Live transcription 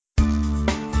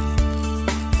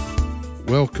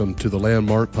Welcome to the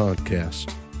Landmark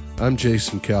Podcast. I'm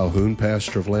Jason Calhoun,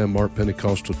 pastor of Landmark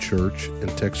Pentecostal Church in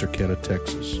Texarkana,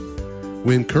 Texas.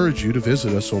 We encourage you to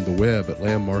visit us on the web at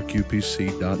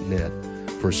landmarkupc.net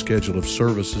for a schedule of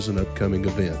services and upcoming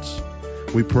events.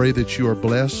 We pray that you are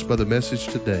blessed by the message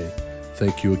today.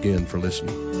 Thank you again for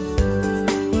listening.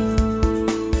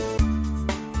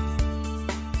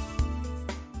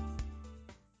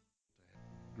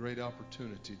 Great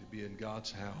opportunity to be in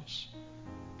God's house,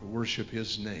 to worship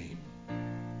His name.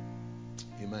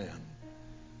 Amen.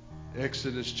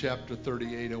 Exodus chapter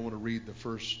 38, I want to read the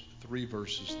first 3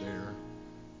 verses there,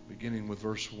 beginning with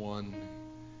verse 1.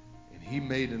 And he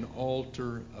made an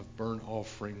altar of burnt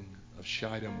offering of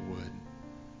shittim wood.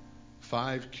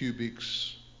 5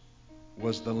 cubits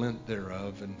was the length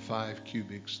thereof, and 5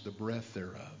 cubits the breadth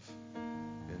thereof.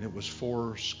 And it was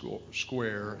 4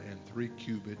 square, and 3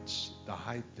 cubits the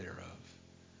height thereof.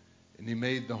 And he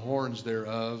made the horns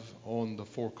thereof on the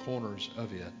 4 corners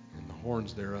of it, and the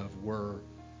horns thereof were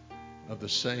of the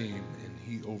same, and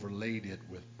he overlaid it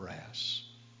with brass.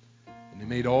 And he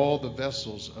made all the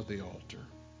vessels of the altar,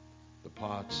 the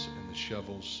pots and the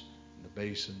shovels and the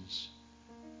basins,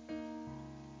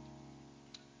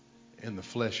 and the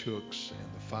flesh hooks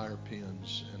and the fire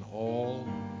pins, and all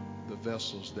the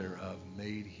vessels thereof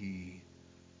made he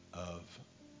of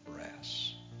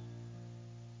brass.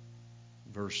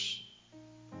 Verse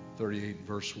 38 and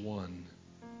verse 1,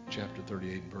 chapter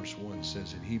 38 and verse 1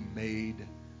 says, and he made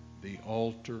the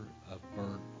altar of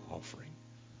burnt offering.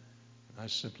 And I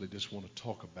simply just want to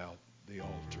talk about the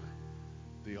altar.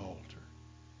 The altar.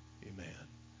 Amen.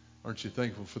 Aren't you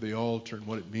thankful for the altar and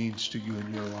what it means to you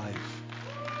in your life?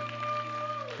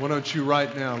 Why don't you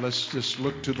right now, let's just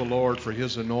look to the Lord for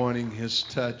His anointing, His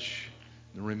touch.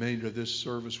 The remainder of this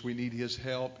service, we need His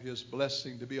help, His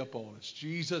blessing to be upon us.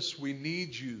 Jesus, we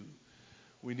need you.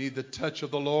 We need the touch of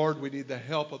the Lord. We need the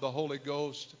help of the Holy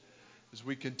Ghost. As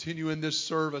we continue in this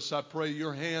service, I pray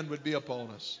your hand would be upon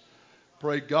us.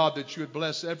 Pray, God, that you would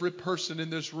bless every person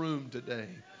in this room today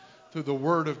through the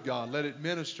Word of God. Let it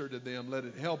minister to them. Let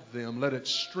it help them. Let it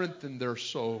strengthen their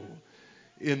soul.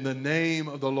 In the name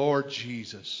of the Lord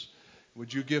Jesus.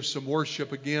 Would you give some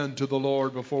worship again to the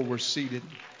Lord before we're seated?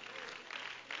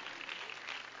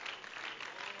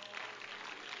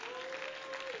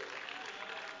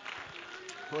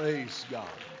 Praise God.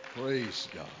 Praise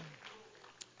God.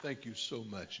 Thank you so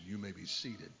much. You may be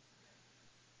seated.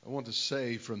 I want to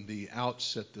say from the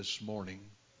outset this morning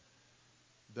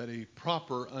that a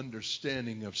proper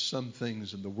understanding of some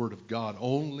things in the Word of God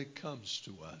only comes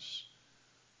to us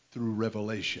through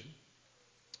revelation.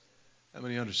 How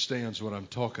many understands what I'm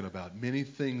talking about? Many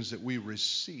things that we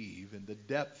receive and the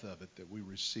depth of it that we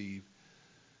receive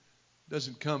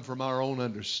doesn't come from our own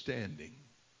understanding.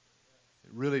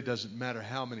 It really doesn't matter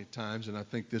how many times, and I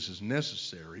think this is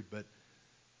necessary, but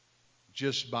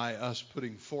just by us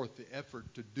putting forth the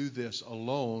effort to do this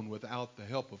alone without the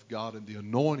help of God and the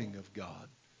anointing of God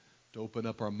to open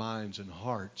up our minds and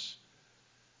hearts,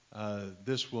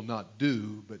 this will not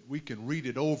do. But we can read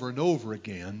it over and over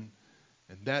again,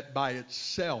 and that by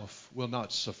itself will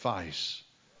not suffice.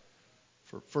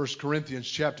 For 1 Corinthians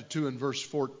chapter 2 and verse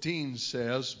 14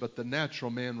 says, but the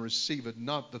natural man receiveth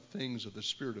not the things of the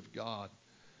Spirit of God,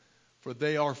 for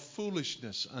they are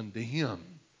foolishness unto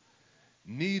him.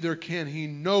 Neither can he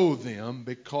know them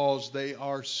because they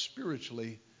are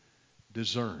spiritually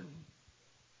discerned.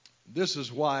 This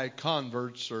is why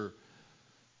converts are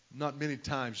not many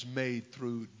times made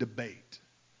through debate.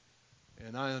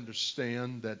 And I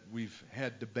understand that we've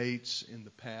had debates in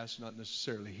the past, not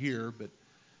necessarily here, but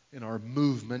in our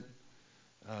movement.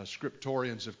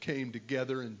 Scriptorians have came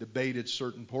together and debated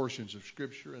certain portions of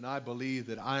Scripture, and I believe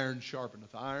that iron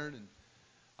sharpeneth iron, and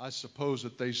I suppose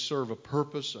that they serve a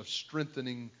purpose of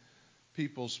strengthening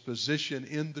people's position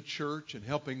in the church and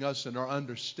helping us in our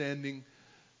understanding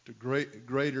to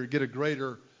get a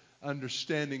greater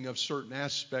understanding of certain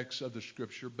aspects of the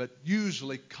Scripture. But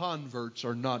usually converts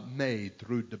are not made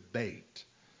through debate.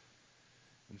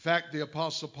 In fact, the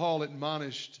Apostle Paul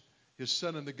admonished his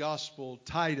son in the gospel,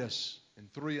 Titus, in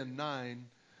 3 and 9,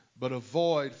 but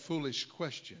avoid foolish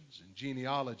questions and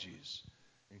genealogies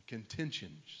and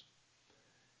contentions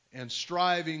and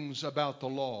strivings about the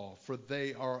law, for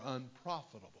they are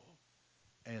unprofitable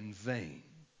and vain.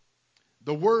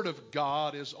 The Word of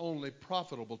God is only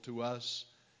profitable to us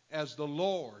as the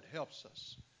Lord helps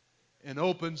us and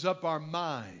opens up our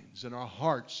minds and our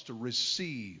hearts to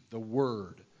receive the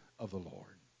Word of the Lord.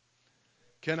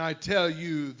 Can I tell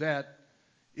you that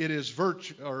it is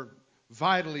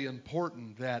vitally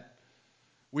important that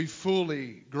we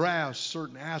fully grasp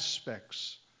certain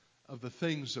aspects of the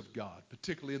things of God,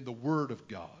 particularly in the Word of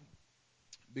God.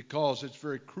 because it's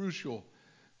very crucial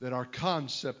that our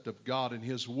concept of God and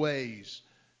His ways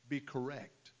be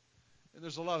correct. And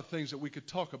there's a lot of things that we could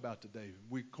talk about today.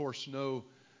 We, of course, know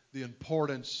the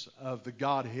importance of the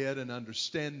Godhead and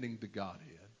understanding the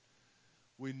Godhead.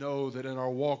 We know that in our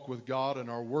walk with God and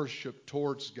our worship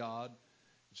towards God,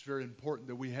 it's very important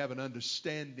that we have an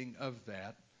understanding of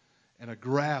that and a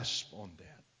grasp on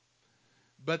that.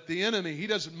 But the enemy, he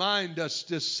doesn't mind us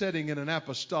just sitting in an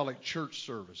apostolic church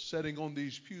service, sitting on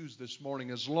these pews this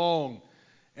morning, as long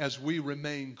as we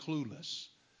remain clueless,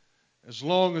 as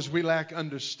long as we lack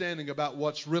understanding about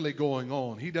what's really going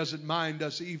on. He doesn't mind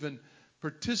us even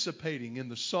participating in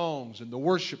the songs and the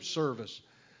worship service,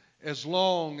 as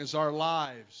long as our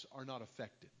lives are not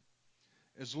affected,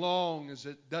 as long as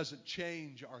it doesn't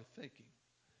change our thinking,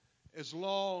 as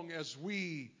long as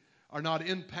we are not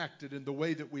impacted in the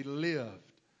way that we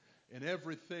lived, and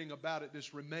everything about it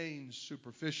just remains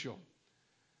superficial.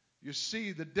 You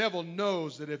see, the devil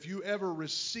knows that if you ever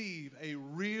receive a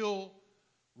real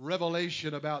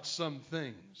revelation about some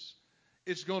things,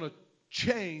 it's going to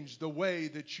change the way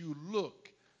that you look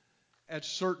at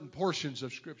certain portions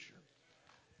of Scripture.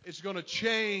 It's going to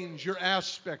change your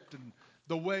aspect and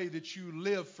the way that you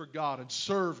live for God and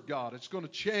serve God. It's going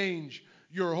to change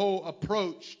your whole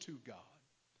approach to God.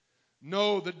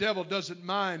 No, the devil doesn't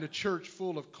mind a church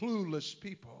full of clueless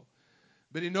people,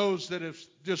 but he knows that if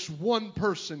just one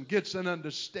person gets an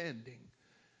understanding,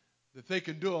 that they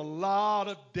can do a lot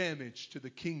of damage to the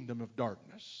kingdom of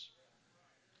darkness.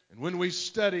 And when we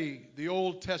study the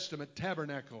Old Testament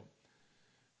tabernacle,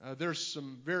 there's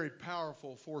some very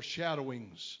powerful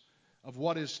foreshadowings of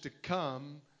what is to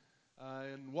come,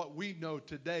 and what we know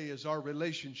today is our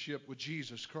relationship with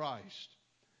Jesus Christ.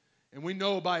 And we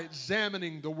know by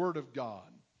examining the Word of God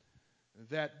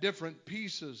that different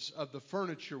pieces of the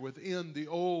furniture within the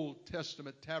Old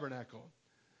Testament tabernacle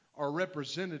are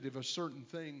representative of certain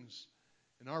things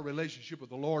in our relationship with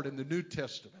the Lord in the New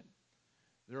Testament.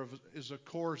 There is, of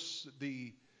course,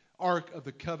 the Ark of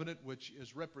the Covenant, which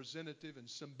is representative and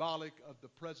symbolic of the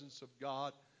presence of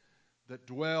God that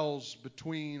dwelt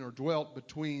between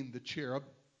the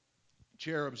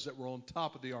cherubs that were on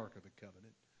top of the Ark of the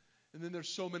Covenant. And then there's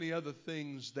so many other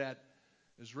things that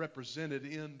is represented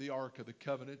in the Ark of the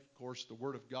Covenant. Of course, the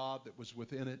Word of God that was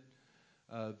within it,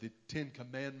 the Ten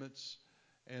Commandments,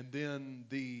 and then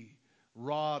the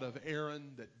rod of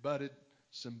Aaron that budded,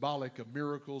 symbolic of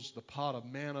miracles, the pot of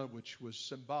manna, which was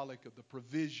symbolic of the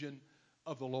provision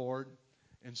of the Lord,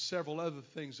 and several other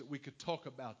things that we could talk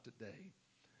about today.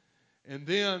 And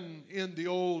then in the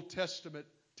Old Testament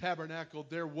tabernacle,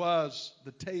 there was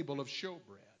the table of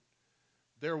showbread.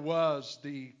 There was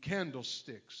the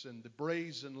candlesticks and the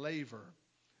brazen laver.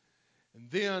 And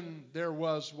then there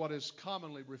was what is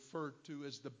commonly referred to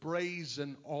as the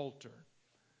brazen altar.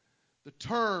 The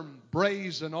term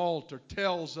brazen altar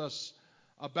tells us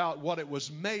about what it was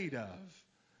made of,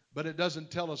 but it doesn't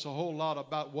tell us a whole lot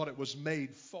about what it was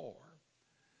made for.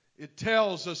 It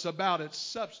tells us about its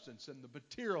substance and the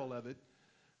material of it,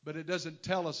 but it doesn't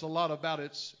tell us a lot about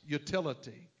its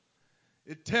utility.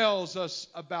 It tells us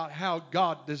about how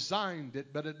God designed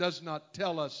it, but it does not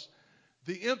tell us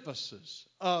the emphasis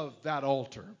of that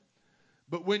altar.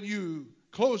 But when you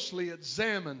closely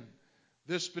examine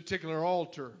this particular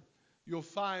altar, you'll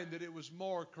find that it was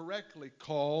more correctly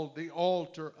called the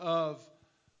altar of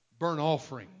burnt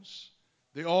offerings.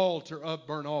 The altar of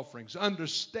burnt offerings.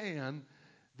 Understand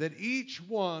that each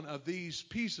one of these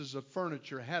pieces of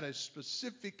furniture had a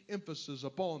specific emphasis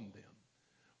upon them.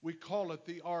 We call it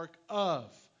the Ark of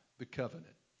the Covenant.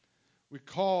 We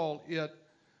call it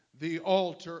the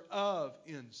altar of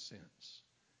incense.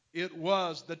 It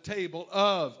was the table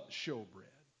of showbread.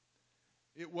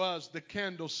 It was the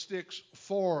candlesticks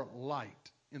for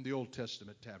light in the Old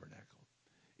Testament tabernacle.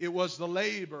 It was the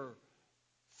laver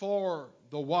for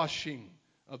the washing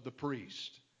of the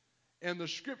priest. And the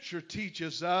Scripture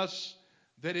teaches us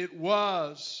that it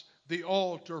was the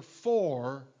altar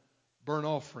for burnt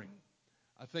offering.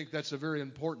 I think that's a very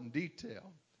important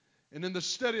detail. And in the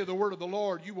study of the Word of the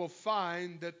Lord, you will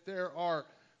find that there are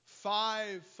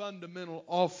 5 fundamental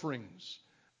offerings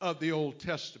of the Old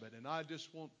Testament. And I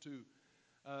just want to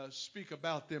speak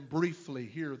about them briefly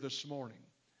here this morning.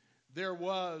 There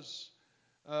was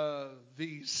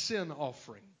the sin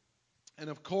offering. And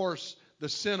of course, the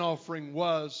sin offering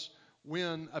was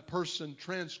when a person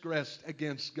transgressed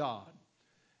against God.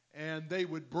 And they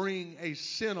would bring a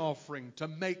sin offering to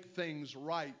make things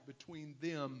right between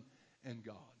them and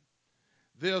God.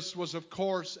 This was, of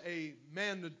course, a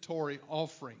mandatory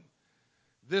offering.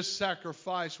 This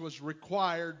sacrifice was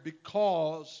required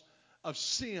because of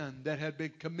sin that had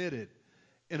been committed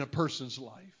in a person's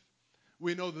life.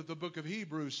 We know that the book of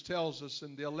Hebrews tells us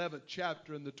in the 11th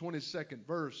chapter and the 22nd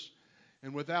verse,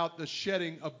 and without the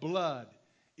shedding of blood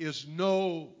is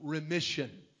no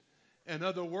remission. In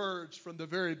other words, from the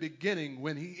very beginning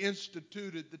when he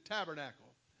instituted the tabernacle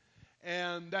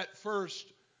and that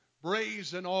first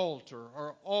brazen altar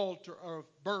of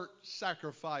burnt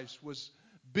sacrifice was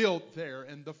built there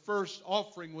and the first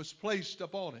offering was placed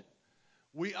upon it,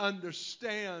 we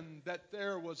understand that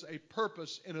there was a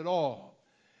purpose in it all.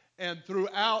 And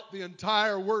throughout the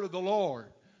entire word of the Lord,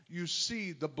 you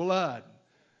see the blood.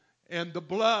 And the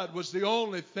blood was the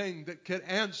only thing that could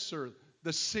answer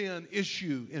the sin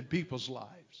issue in people's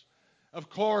lives.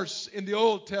 Of course, in the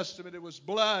Old Testament, it was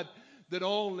blood that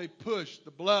only pushed,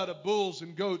 the blood of bulls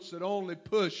and goats that only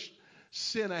pushed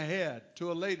sin ahead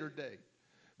to a later day.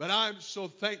 But I'm so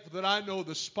thankful that I know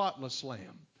the spotless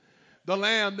Lamb, the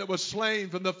Lamb that was slain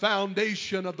from the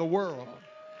foundation of the world.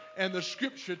 And the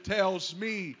Scripture tells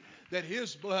me that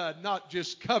His blood not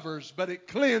just covers, but it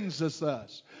cleanses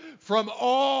us from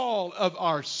all of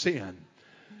our sin.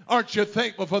 Aren't you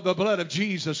thankful for the blood of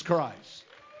Jesus Christ?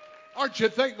 Aren't you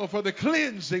thankful for the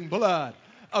cleansing blood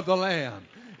of the Lamb?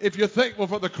 If you're thankful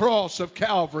for the cross of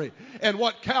Calvary and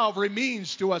what Calvary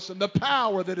means to us and the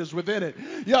power that is within it,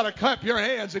 you ought to clap your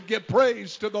hands and give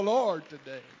praise to the Lord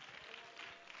today.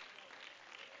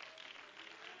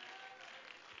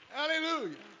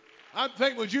 Hallelujah. I'm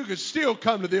thankful that you can still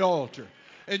come to the altar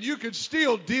and you can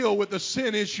still deal with the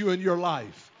sin issue in your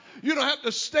life. You don't have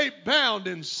to stay bound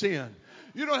in sin.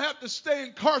 You don't have to stay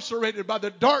incarcerated by the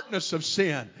darkness of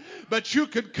sin. But you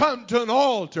can come to an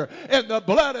altar and the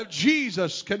blood of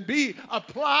Jesus can be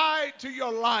applied to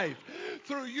your life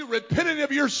through you repenting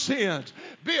of your sins,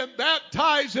 being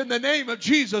baptized in the name of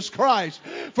Jesus Christ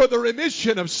for the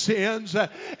remission of sins,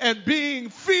 and being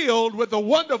filled with the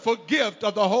wonderful gift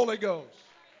of the Holy Ghost.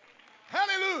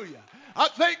 Hallelujah. I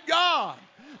thank God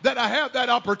that I have that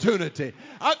opportunity.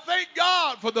 I thank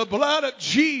God for the blood of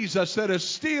Jesus that is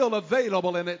still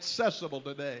available and accessible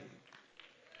today.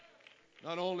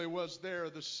 Not only was there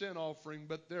the sin offering,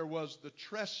 but there was the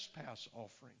trespass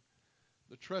offering.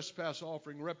 The trespass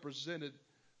offering represented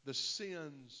the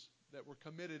sins that were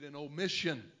committed in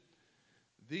omission.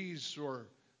 These were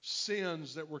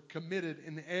sins that were committed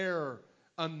in error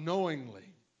unknowingly.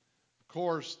 Of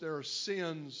course, there are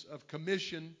sins of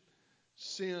commission,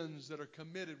 sins that are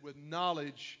committed with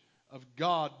knowledge of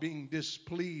God being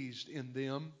displeased in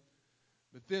them.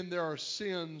 But then there are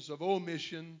sins of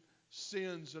omission,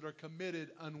 sins that are committed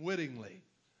unwittingly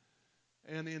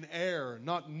and in error,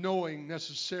 not knowing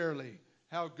necessarily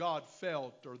how God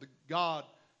felt or that God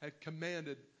had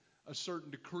commanded a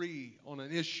certain decree on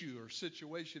an issue or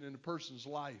situation in a person's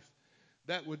life.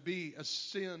 That would be a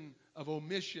sin of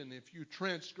omission if you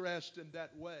transgressed in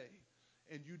that way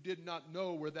and you did not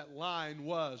know where that line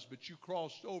was, but you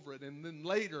crossed over it, and then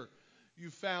later you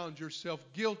found yourself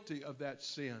guilty of that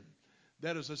sin.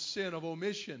 That is a sin of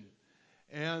omission.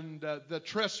 And the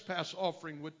trespass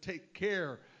offering would take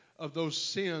care of those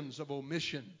sins of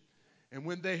omission. And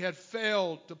when they had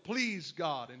failed to please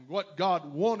God and what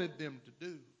God wanted them to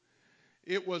do,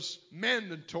 it was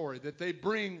mandatory that they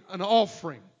bring an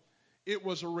offering. It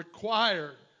was a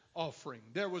required offering.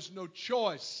 There was no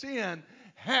choice. Sin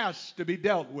has to be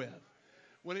dealt with.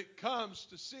 When it comes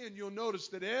to sin, you'll notice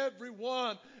that every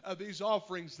one of these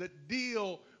offerings that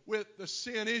deal with the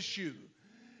sin issue,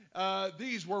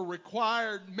 these were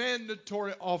required,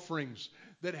 mandatory offerings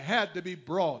that had to be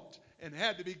brought and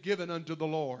had to be given unto the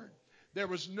Lord. There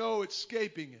was no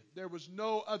escaping it. There was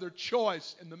no other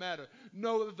choice in the matter,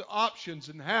 no other options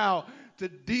in how to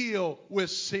deal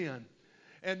with sin.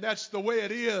 And that's the way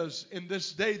it is in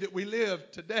this day that we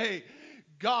live today.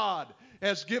 God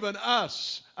has given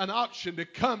us an option to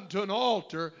come to an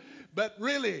altar, but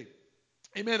really,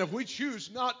 amen, if we choose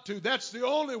not to, that's the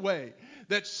only way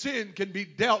that sin can be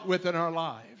dealt with in our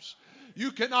lives.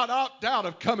 You cannot opt out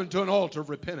of coming to an altar of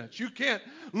repentance. You can't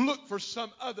look for some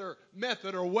other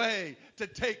method or way to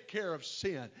take care of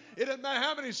sin. It doesn't matter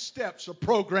how many steps or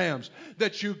programs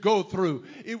that you go through.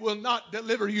 It will not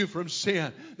deliver you from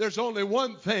sin. There's only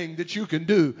one thing that you can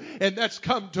do, and that's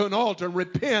come to an altar and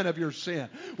repent of your sin.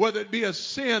 Whether it be a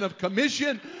sin of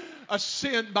commission, a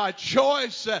sin by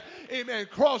choice, amen,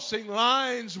 crossing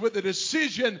lines with a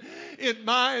decision in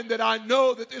mind that I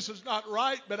know that this is not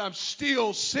right, but I'm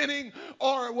still sinning,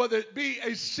 or whether it be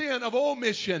a sin of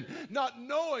omission, not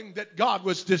knowing that God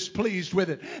was displeased with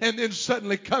it, and then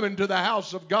suddenly coming to the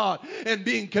house of God and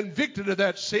being convicted of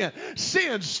that sin.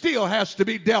 Sin still has to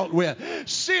be dealt with.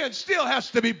 Sin still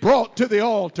has to be brought to the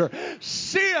altar.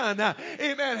 Sin,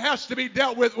 amen, has to be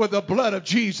dealt with the blood of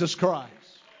Jesus Christ.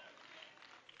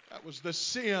 That was the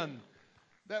sin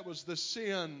That was the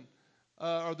sin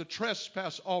or the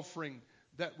trespass offering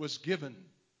that was given.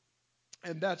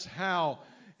 And that's how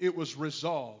it was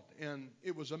resolved. And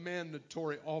it was a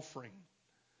mandatory offering.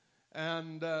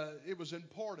 And it was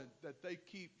important that they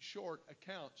keep short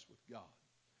accounts with God.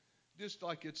 Just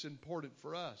like it's important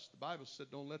for us. The Bible said,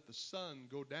 don't let the sun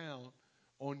go down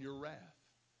on your wrath.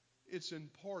 It's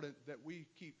important that we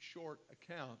keep short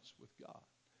accounts with God.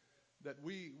 That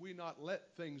we not let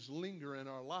things linger in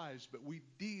our lives, but we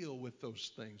deal with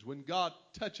those things. When God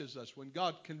touches us, when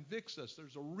God convicts us,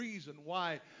 there's a reason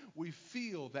why we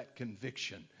feel that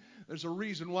conviction. There's a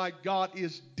reason why God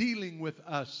is dealing with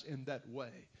us in that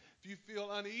way. If you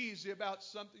feel uneasy about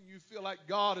something, you feel like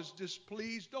God is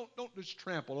displeased, don't just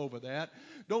trample over that.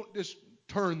 Don't just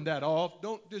turn that off.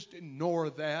 Don't just ignore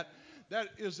that. That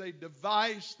is a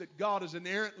device that God has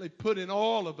inherently put in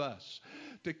all of us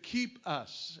to keep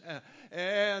us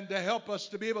and to help us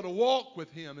to be able to walk with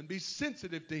Him and be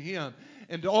sensitive to Him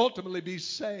and to ultimately be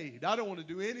saved. I don't want to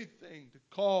do anything to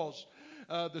cause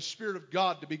the Spirit of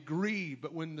God to be grieved.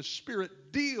 But when the Spirit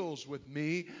deals with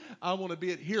me, I want to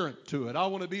be adherent to it. I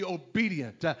want to be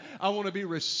obedient. I want to be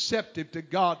receptive to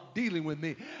God dealing with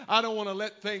me. I don't want to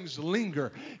let things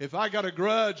linger. If I got a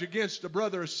grudge against a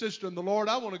brother or sister in the Lord,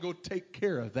 I want to go take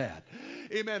care of that.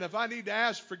 Amen. If I need to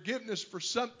ask forgiveness for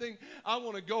something, I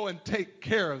want to go and take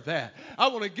care of that. I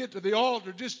want to get to the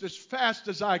altar just as fast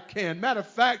as I can. Matter of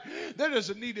fact, there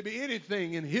doesn't need to be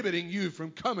anything inhibiting you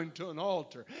from coming to an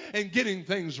altar and getting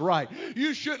things right.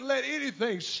 You shouldn't let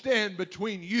anything stand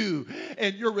between you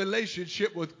and your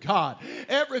relationship with God.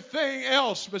 Everything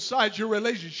else besides your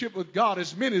relationship with God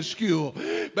is minuscule.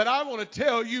 But I want to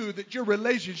tell you that your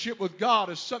relationship with God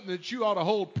is something that you ought to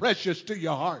hold precious to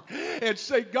your heart. And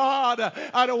say, God,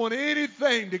 I don't want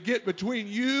anything to get between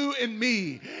you and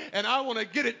me. And I want to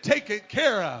get it taken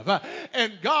care of.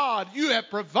 And God, you have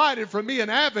provided for me an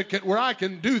advocate where I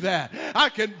can do that. I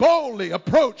can boldly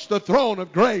approach the throne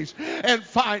of grace and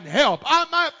find help. I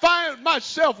might find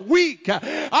myself weak.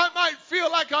 I might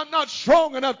feel like I'm not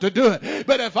strong enough to do it.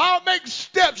 But if I'll make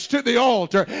steps to the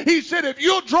altar, He said, if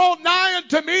you'll draw nigh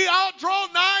unto me, I'll draw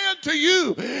nigh unto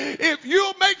you. If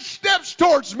you'll make steps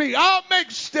towards me, I'll make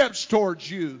steps towards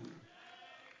you.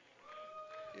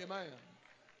 Amen.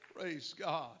 Praise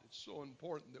God. It's so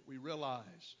important that we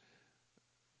realize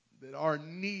that our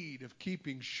need of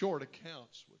keeping short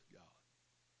accounts with God.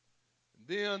 And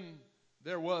then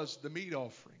there was the meat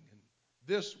offering. And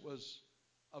this was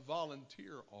a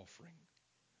volunteer offering.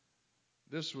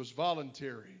 This was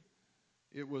voluntary.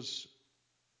 It was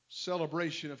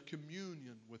celebration of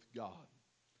communion with God.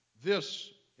 This,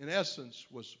 in essence,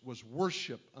 was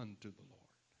worship unto the Lord.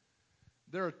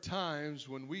 There are times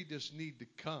when we just need to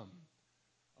come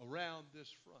around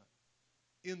this front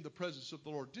in the presence of the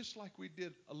Lord, just like we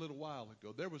did a little while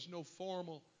ago. There was no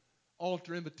formal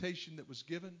altar invitation that was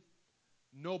given.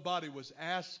 Nobody was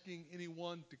asking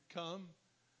anyone to come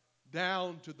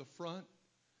down to the front,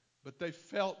 but they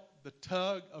felt the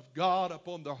tug of God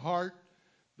upon their heart.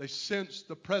 They sensed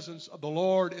the presence of the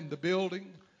Lord in the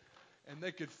building. And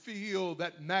they could feel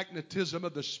that magnetism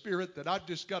of the Spirit that I've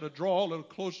just got to draw a little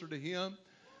closer to Him.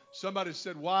 Somebody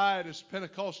said, why does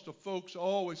Pentecostal folks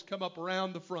always come up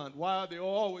around the front? Why are they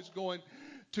always going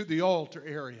to the altar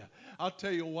area? I'll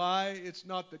tell you why. It's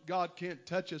not that God can't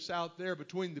touch us out there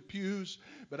between the pews,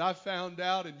 but I found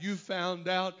out and you found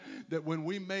out that when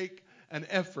we make an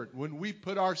effort, when we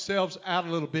put ourselves out a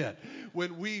little bit,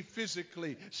 when we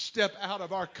physically step out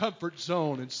of our comfort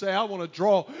zone and say, I want to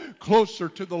draw closer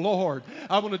to the Lord.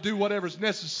 I want to do whatever's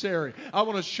necessary. I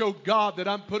want to show God that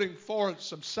I'm putting forth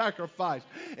some sacrifice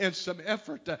and some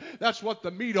effort. That's what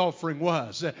the meat offering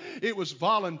was. It was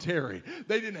voluntary.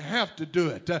 They didn't have to do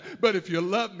it. But if you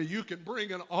love me, you can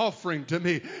bring an offering to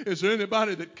me. Is there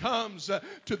anybody that comes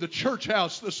to the church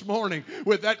house this morning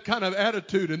with that kind of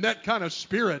attitude and that kind of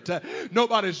spirit?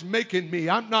 Nobody's making me.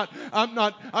 I'm not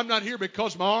here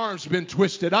because my arm's been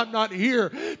twisted. I'm not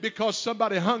here because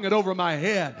somebody hung it over my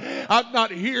head. I'm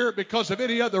not here because of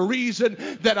any other reason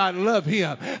that I love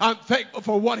Him. I'm thankful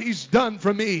for what He's done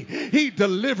for me. He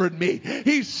delivered me.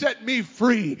 He set me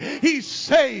free. He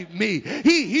saved me.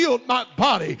 He healed my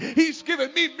body. He's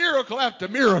given me miracle after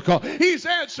miracle. He's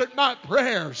answered my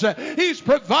prayers. He's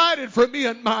provided for me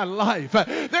in my life.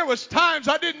 There was times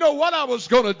I didn't know what I was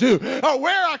going to do or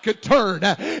where I could turn.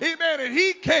 Amen. And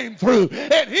He came through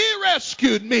and He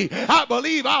rescued me. I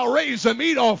believe I'll raise a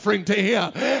meat offering to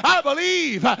Him. I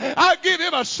believe I'll give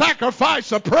Him a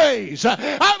sacrifice of praise. I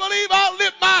believe I'll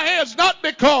lift my hands not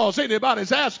because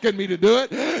anybody's asking me to do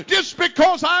it, just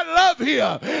because I love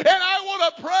Him and I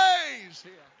want to praise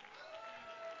Him.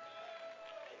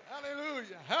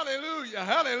 Hallelujah. Hallelujah. Hallelujah,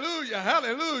 hallelujah,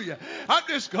 hallelujah. I'm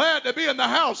just glad to be in the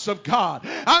house of God.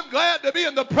 I'm glad to be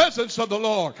in the presence of the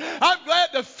Lord. I'm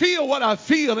glad to feel what I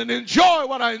feel and enjoy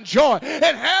what I enjoy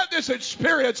and have this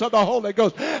experience of the Holy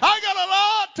Ghost. I got a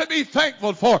lot to be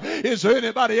thankful for. Is there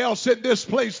anybody else in this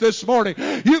place this morning?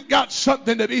 You've got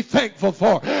something to be thankful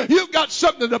for. You've got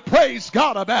something to praise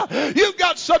God about. You've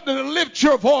got something to lift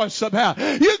your voice about.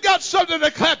 You've got something to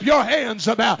clap your hands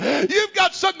about. You've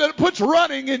got something that puts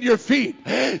running in your feet.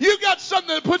 You've got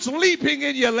something that puts leaping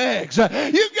in your legs.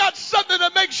 You've got something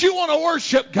that makes you want to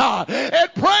worship God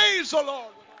and praise the Lord.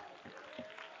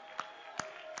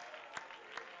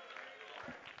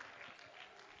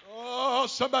 Oh,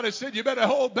 somebody said you better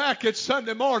hold back. It's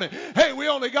Sunday morning. Hey, we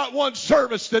only got one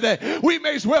service today. We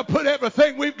may as well put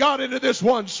everything we've got into this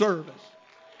one service.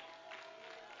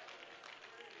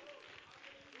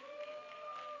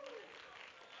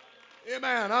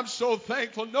 Amen. I'm so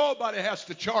thankful. Nobody has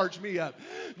to charge me up.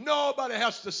 Nobody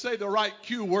has to say the right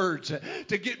cue words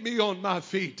to get me on my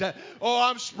feet. Oh,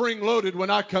 I'm spring-loaded when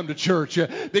I come to church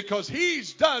because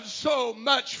He's done so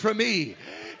much for me.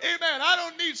 Amen. I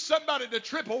don't need somebody to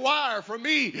trip a wire for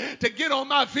me to get on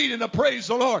my feet and to praise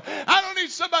the Lord. I don't need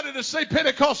somebody to say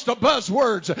Pentecostal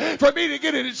buzzwords for me to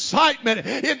get an excitement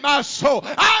in my soul.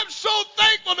 I'm so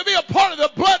thankful to be a part of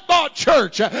the blood-bought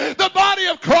church, the body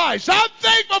of Christ. I'm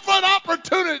thankful for an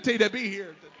opportunity to be here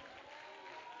today.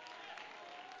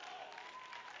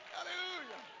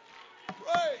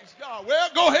 Hallelujah. Praise God. Well,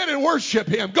 go ahead and worship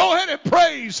Him. Go ahead and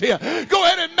praise Him. Go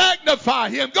ahead and magnify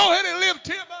Him. Go ahead and lift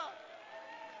Him up.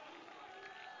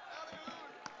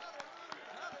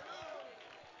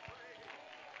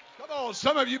 Oh,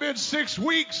 some of you have been 6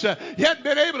 weeks. You haven't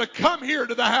been able to come here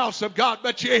to the house of God,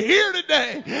 but you're here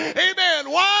today.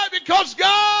 Amen. Why? Because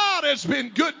God has been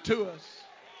good to us.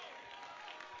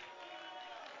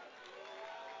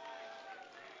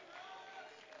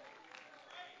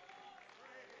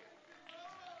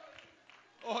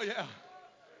 Oh, yeah.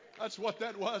 That's what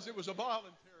that was. It was a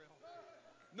voluntary.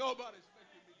 Nobody's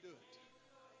making me do it.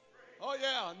 Oh,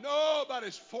 yeah.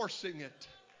 Nobody's forcing it.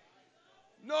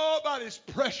 Nobody's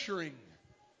pressuring.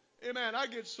 Amen. I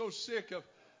get so sick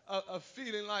of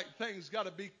feeling like things got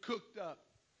to be cooked up,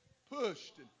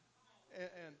 pushed,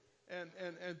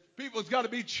 and people's got to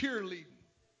be cheerleading.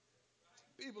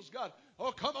 People's got,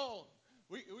 oh, come on.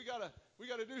 We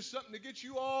got to do something to get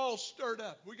you all stirred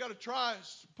up. We got to try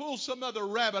pull some other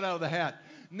rabbit out of the hat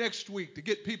next week to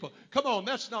get people. Come on,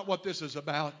 that's not what this is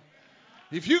about.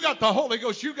 If you got the Holy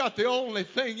Ghost, you got the only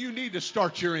thing you need to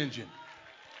start your engine.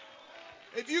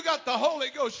 If you got the Holy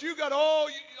Ghost, you got all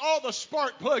the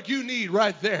spark plug you need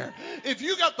right there. If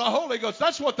you got the Holy Ghost,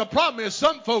 that's what the problem is.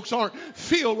 Some folks aren't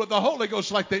filled with the Holy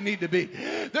Ghost like they need to be.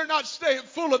 They're not staying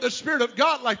full of the Spirit of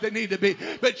God like they need to be.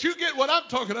 But you get what I'm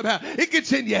talking about. It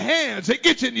gets in your hands. It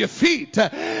gets in your feet.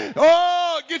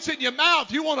 Oh, it gets in your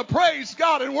mouth. You want to praise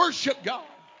God and worship God.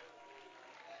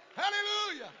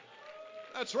 Hallelujah.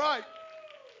 That's right.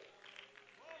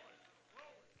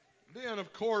 Then,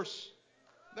 of course,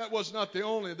 that was not the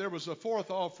only. There was a fourth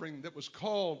offering that was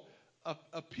called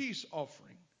a peace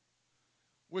offering,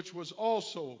 which was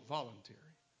also voluntary.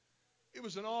 It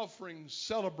was an offering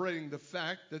celebrating the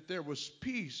fact that there was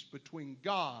peace between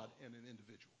God and an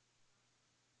individual.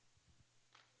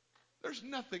 There's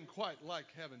nothing quite like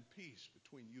having peace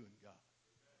between you and God.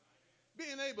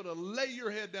 Being able to lay your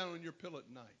head down on your pillow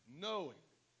at night, knowing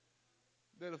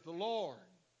that if the Lord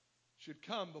should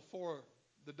come before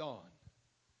the dawn,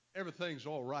 everything's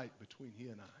all right between He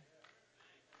and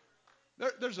I.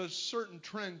 There's a certain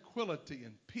tranquility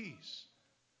and peace.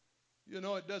 You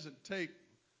know, it doesn't take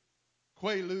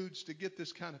Quaaludes to get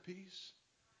this kind of peace.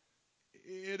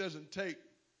 It doesn't take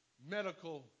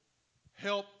medical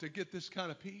help to get this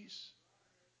kind of peace.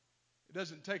 It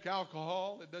doesn't take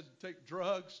alcohol. It doesn't take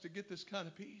drugs to get this kind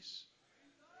of peace.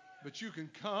 But you can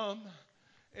come,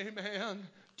 amen,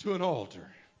 to an altar.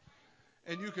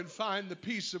 And you can find the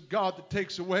peace of God that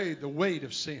takes away the weight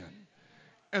of sin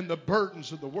and the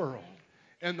burdens of the world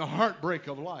and the heartbreak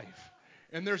of life.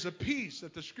 And there's a peace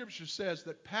that the Scripture says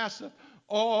that passeth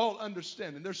all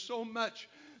understanding. There's so much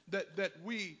that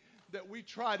we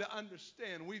try to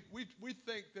understand. We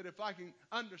think that if I can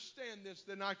understand this,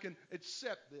 then I can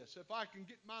accept this. If I can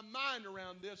get my mind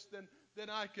around this, then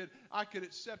I could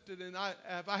accept it. And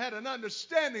if I had an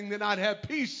understanding, then I'd have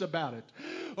peace about it.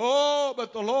 Oh,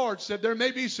 but the Lord said there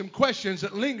may be some questions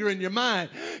that linger in your mind,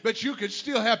 but you can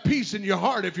still have peace in your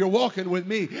heart if you're walking with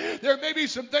me. There may be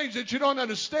some things that you don't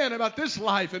understand about this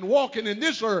life and walking in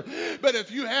this earth, but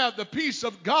if you have the peace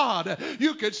of God,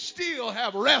 you could still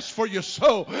have rest for your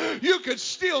soul. You could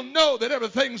still know that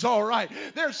everything's all right.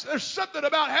 There's something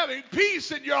about having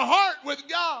peace in your heart with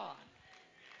God.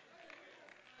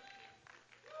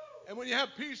 And when you have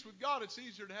peace with God, it's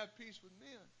easier to have peace with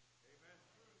men.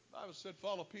 The Bible said,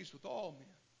 follow peace with all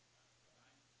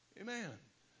men. Amen.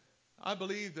 I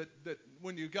believe that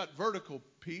when you've got vertical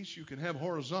peace, you can have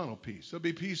horizontal peace. There'll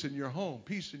be peace in your home,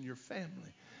 peace in your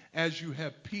family, as you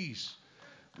have peace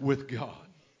with God.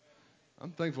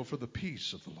 I'm thankful for the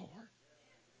peace of the Lord.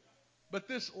 But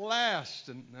this last,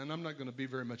 and I'm not going to be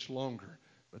very much longer,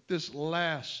 but this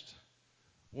last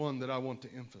one that I want to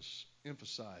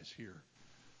emphasize here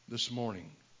this morning,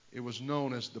 it was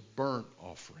known as the burnt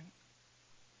offering.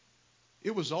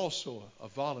 It was also a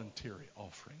voluntary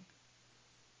offering.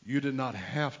 You did not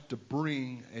have to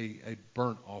bring a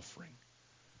burnt offering.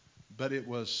 But it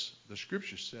was, the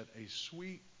scripture said, a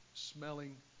sweet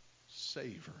smelling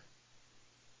savor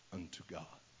unto God.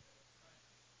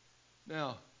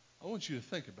 Now, I want you to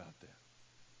think about that.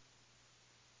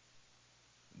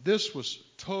 This was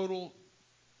total,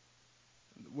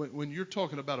 when you're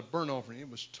talking about a burnt offering, it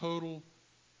was total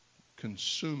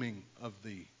consuming of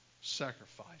the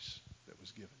sacrifice that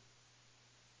was given.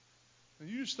 And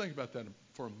you just think about that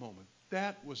for a moment.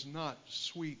 That was not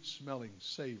sweet-smelling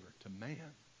savor to man.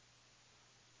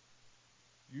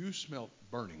 You smelt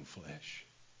burning flesh.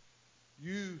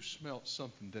 You smelt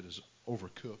something that is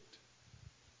overcooked.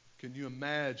 Can you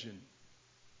imagine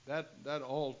that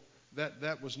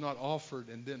was not offered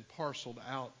and then parceled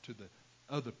out to the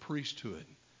other priesthood?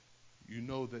 You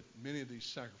know that many of these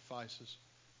sacrifices,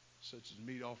 such as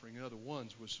meat offering and other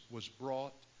ones, was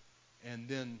brought, and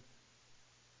then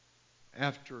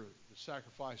after the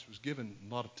sacrifice was given,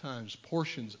 a lot of times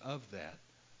portions of that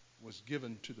was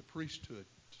given to the priesthood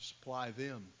to supply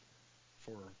them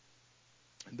for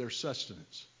their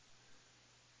sustenance.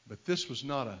 But this was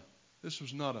not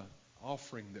a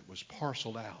offering that was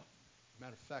parceled out.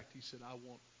 Matter of fact, he said, I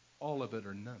want all of it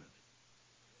or none of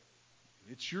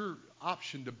it. It's your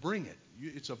option to bring it.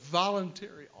 It's a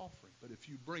voluntary offering. But if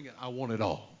you bring it, I want it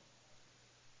all.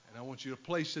 And I want you to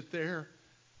place it there,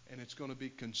 and it's going to be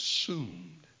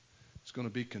consumed. It's going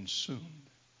to be consumed.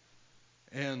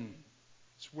 And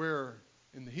it's where,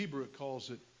 in the Hebrew, it calls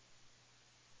it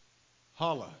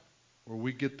challah, where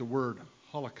we get the word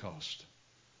Holocaust.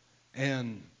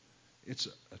 And it's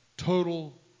a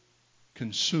total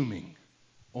consuming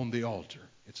on the altar.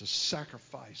 It's a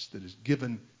sacrifice that is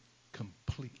given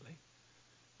completely.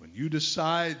 When you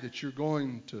decide that you're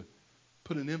going to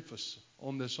put an emphasis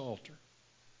on this altar,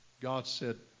 God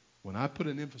said, when I put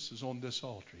an emphasis on this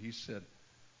altar, he said,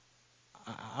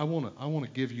 I want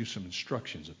to give you some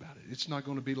instructions about it. It's not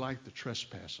going to be like the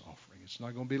trespass offering. It's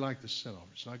not going to be like the sin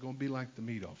offering. It's not going to be like the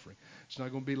meat offering. It's not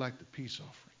going to be like the peace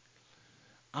offering.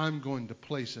 I'm going to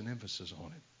place an emphasis on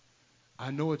it.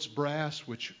 I know it's brass,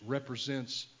 which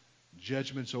represents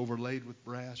judgments overlaid with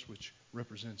brass, which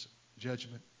represents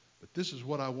judgment. But this is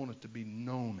what I want it to be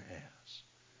known as.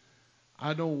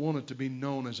 I don't want it to be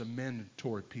known as a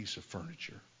mandatory piece of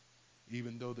furniture,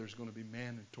 even though there's going to be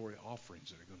mandatory offerings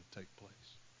that are going to take place.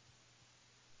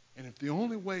 And if the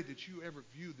only way that you ever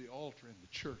view the altar in the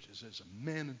church is as a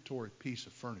mandatory piece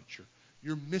of furniture,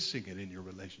 you're missing it in your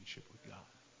relationship with God.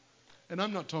 And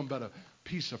I'm not talking about a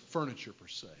piece of furniture per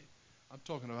se. I'm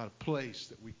talking about a place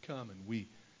that we come and we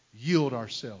yield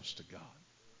ourselves to God.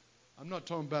 I'm not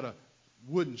talking about a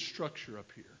wooden structure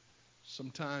up here.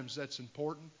 Sometimes that's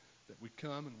important, that we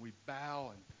come and we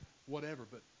bow and whatever,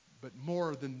 but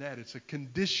more than that, it's a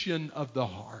condition of the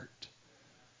heart.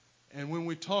 And when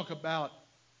we talk about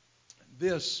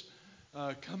this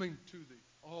coming to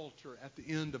the altar at the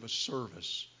end of a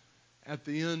service, at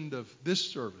the end of this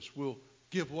service, we'll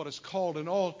give what is called an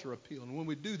altar appeal. And when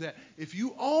we do that, if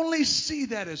you only see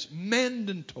that as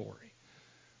mandatory,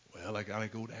 well, I got to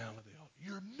go down to the altar.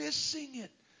 You're missing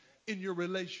it in your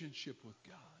relationship with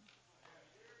God.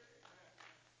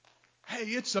 Hey,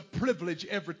 it's a privilege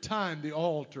every time the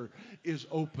altar is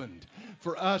opened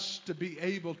for us to be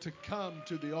able to come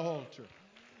to the altar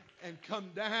and come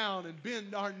down and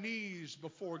bend our knees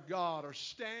before God, or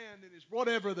stand in His,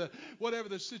 whatever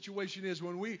the situation is.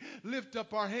 When we lift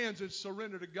up our hands and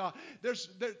surrender to God,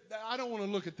 I don't want to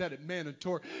look at that as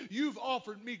mandatory. You've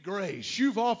offered me grace.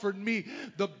 You've offered me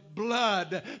the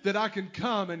blood that I can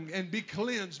come and be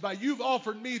cleansed by. You've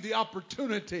offered me the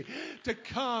opportunity to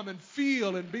come and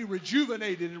feel and be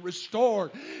rejuvenated and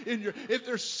restored in your. If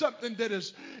there's something that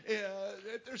has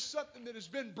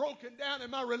been broken down in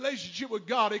my relationship with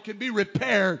God, it can be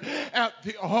repaired at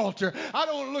the altar. I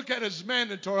don't want to look at it as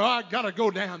mandatory. Oh, I got to go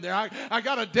down there. I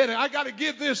got to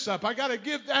give this up. I got to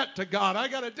give that to God. I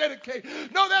got to dedicate.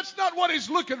 No, that's not what He's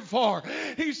looking for.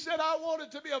 He said, I want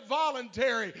it to be a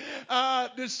voluntary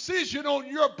decision on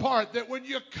your part, that when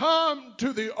you come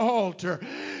to the altar,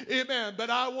 Amen. But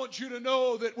I want you to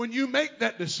know that when you make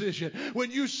that decision,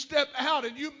 when you step out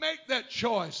and you make that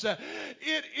choice,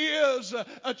 it is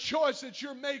a choice that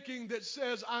you're making that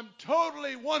says, I'm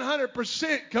totally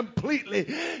 100%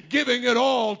 completely giving it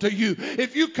all to you.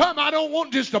 If you come, I don't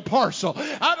want just a parcel.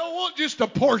 I don't want just a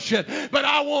portion, but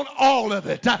I want all of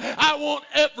it. I want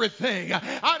everything.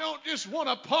 I don't just want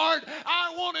a part.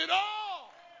 I want it all.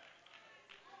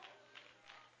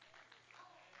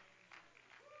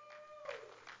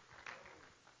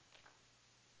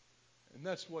 And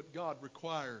that's what God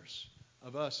requires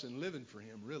of us in living for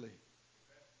Him, really.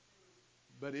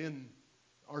 But in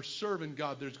our serving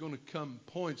God, there's going to come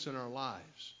points in our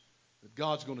lives that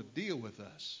God's going to deal with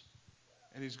us.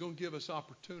 And He's going to give us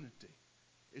opportunity.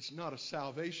 It's not a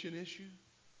salvation issue.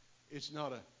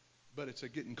 But it's a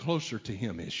getting closer to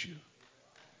Him issue.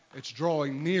 It's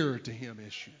drawing nearer to Him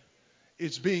issue.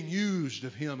 It's being used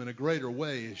of Him in a greater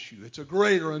way issue. It's a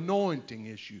greater anointing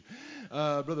issue.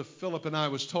 Brother Philip and I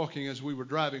was talking as we were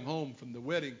driving home from the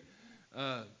wedding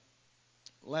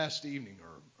last evening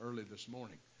or early this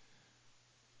morning.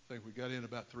 I think we got in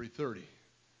about 3:30.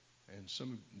 And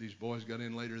some of these boys got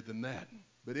in later than that.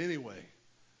 But anyway,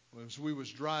 as we was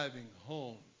driving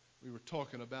home, we were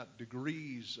talking about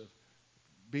degrees of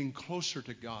being closer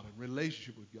to God and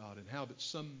relationship with God, and how that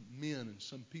some men and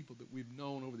some people that we've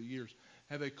known over the years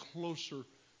have a closer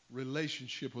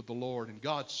relationship with the Lord, and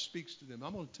God speaks to them.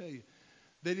 I'm going to tell you,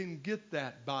 they didn't get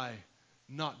that by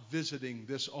not visiting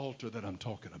this altar that I'm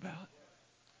talking about.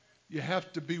 You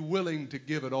have to be willing to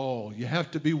give it all. You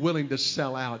have to be willing to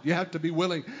sell out. You have to be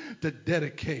willing to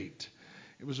dedicate.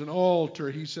 It was an altar.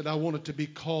 He said, I want it to be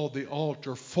called the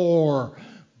altar for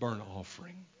burnt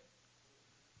offering.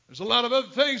 There's a lot of other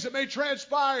things that may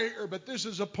transpire here, but this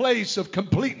is a place of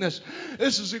completeness.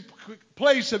 This is a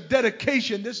place of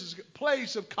dedication. This is a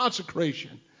place of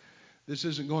consecration. This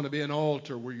isn't going to be an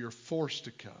altar where you're forced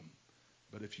to come.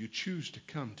 But if you choose to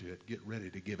come to it, get ready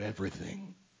to give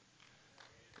everything.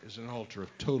 It's an altar of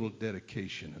total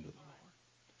dedication unto the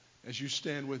Lord. As you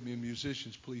stand with me,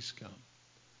 musicians, please come.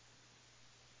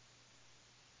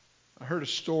 I heard a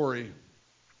story,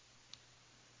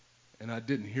 and I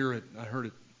didn't hear it. I heard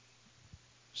it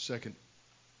second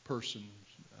person.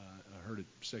 I heard it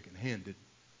second-handed.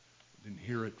 I didn't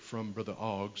hear it from Brother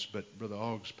Oggs, but Brother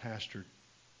Oggs pastored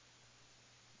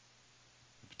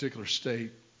a particular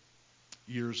state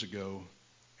years ago,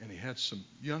 and he had some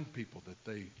young people that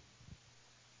he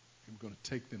were going to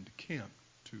take them to camp,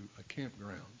 to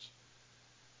campgrounds.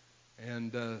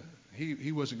 And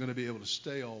he wasn't going to be able to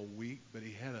stay all week, but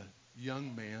he had a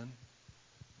young man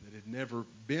that had never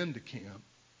been to camp,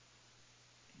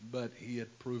 but he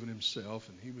had proven himself,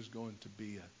 and he was going to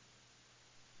be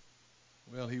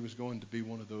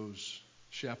one of those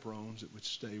chaperones that would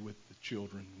stay with the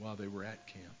children while they were at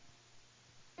camp.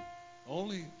 The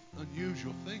only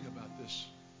unusual thing about this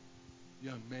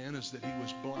young man is that he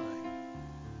was blind.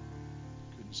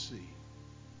 Couldn't see.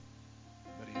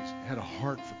 But he had a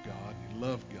heart for God. He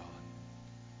loved God.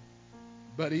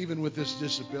 But even with this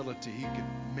disability, he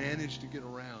could manage to get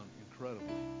around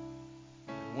incredibly.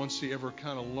 And once he ever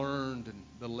kind of learned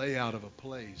the layout of a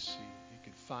place, he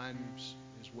could find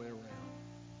his way around.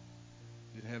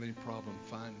 Didn't have any problem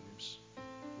finding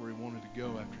where he wanted to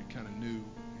go after he kind of knew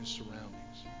his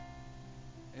surroundings.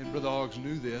 And Brother Oggs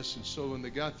knew this, and so when they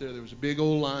got there was a big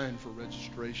old line for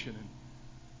registration, and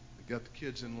they got the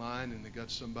kids in line, and they got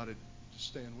somebody to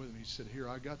stand with him. He said, here,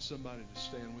 I got somebody to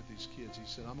stand with these kids. He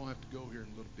said, I'm going to have to go here in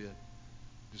a little bit.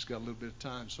 Just got a little bit of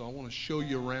time, so I want to show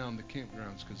you around the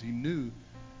campgrounds, because he knew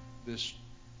this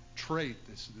trait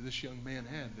this young man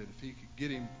had, that if he could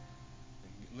get him,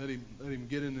 let him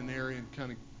get in an area and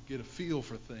kind of get a feel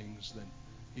for things, then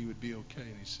he would be okay.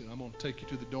 And he said, I'm going to take you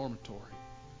to the dormitory.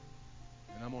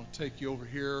 And I'm going to take you over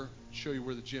here and show you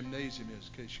where the gymnasium is,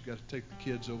 in case you got to take the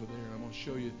kids over there. And I'm going to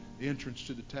show you the entrance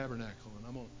to the tabernacle. And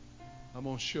I'm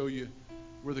going to show you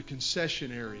where the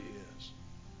concession area is.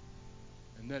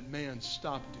 And that man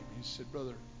stopped him. He said,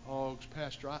 Brother Oggs,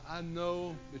 Pastor, I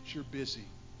know that you're busy,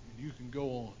 and you can go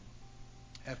on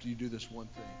after you do this one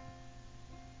thing.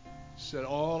 He said,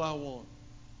 all I want,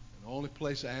 and the only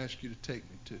place I ask you to take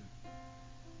me to,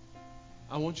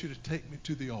 I want you to take me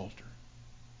to the altar.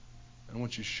 I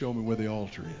want you to show me where the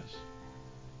altar is.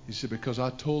 He said, because I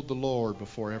told the Lord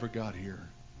before I ever got here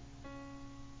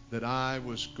that I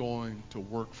was going to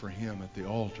work for Him at the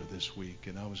altar this week,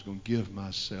 and I was going to give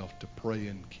myself to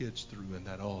praying kids through in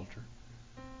that altar.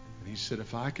 And he said,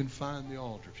 if I can find the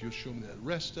altar, if you'll show me that,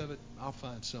 rest of it, I'll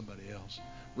find somebody else.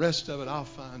 Rest of it, I'll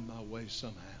find my way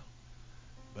somehow.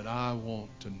 But I want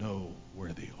to know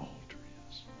where the altar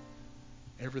is.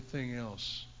 Everything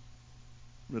else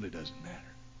really doesn't matter.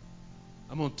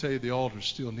 I'm going to tell you the altar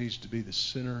still needs to be the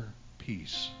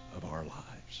centerpiece of our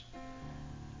lives.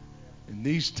 In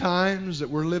these times that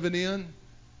we're living in,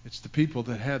 it's the people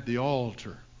that had the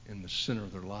altar in the center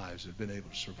of their lives that have been able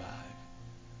to survive.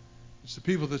 It's the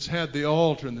people that's had the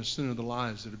altar in the center of their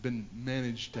lives that have been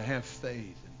managed to have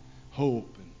faith and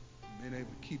hope and been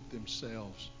able to keep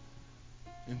themselves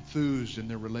enthused in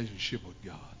their relationship with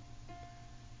God.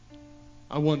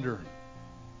 I wonder,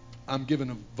 I'm giving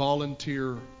a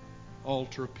volunteer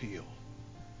altar appeal.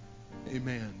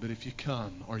 Amen. But if you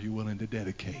come, are you willing to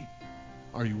dedicate?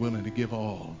 Are you willing to give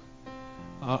all?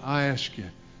 I ask you,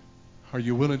 are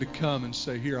you willing to come and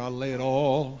say, here, I lay it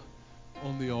all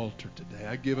on the altar today.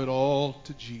 I give it all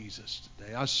to Jesus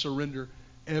today. I surrender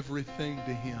everything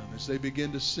to Him. As they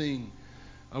begin to sing,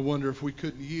 I wonder if we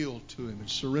couldn't yield to Him and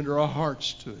surrender our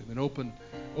hearts to Him and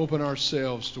open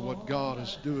ourselves to what God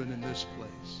is doing in this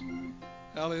place.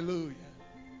 Hallelujah.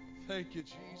 Thank you,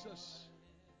 Jesus.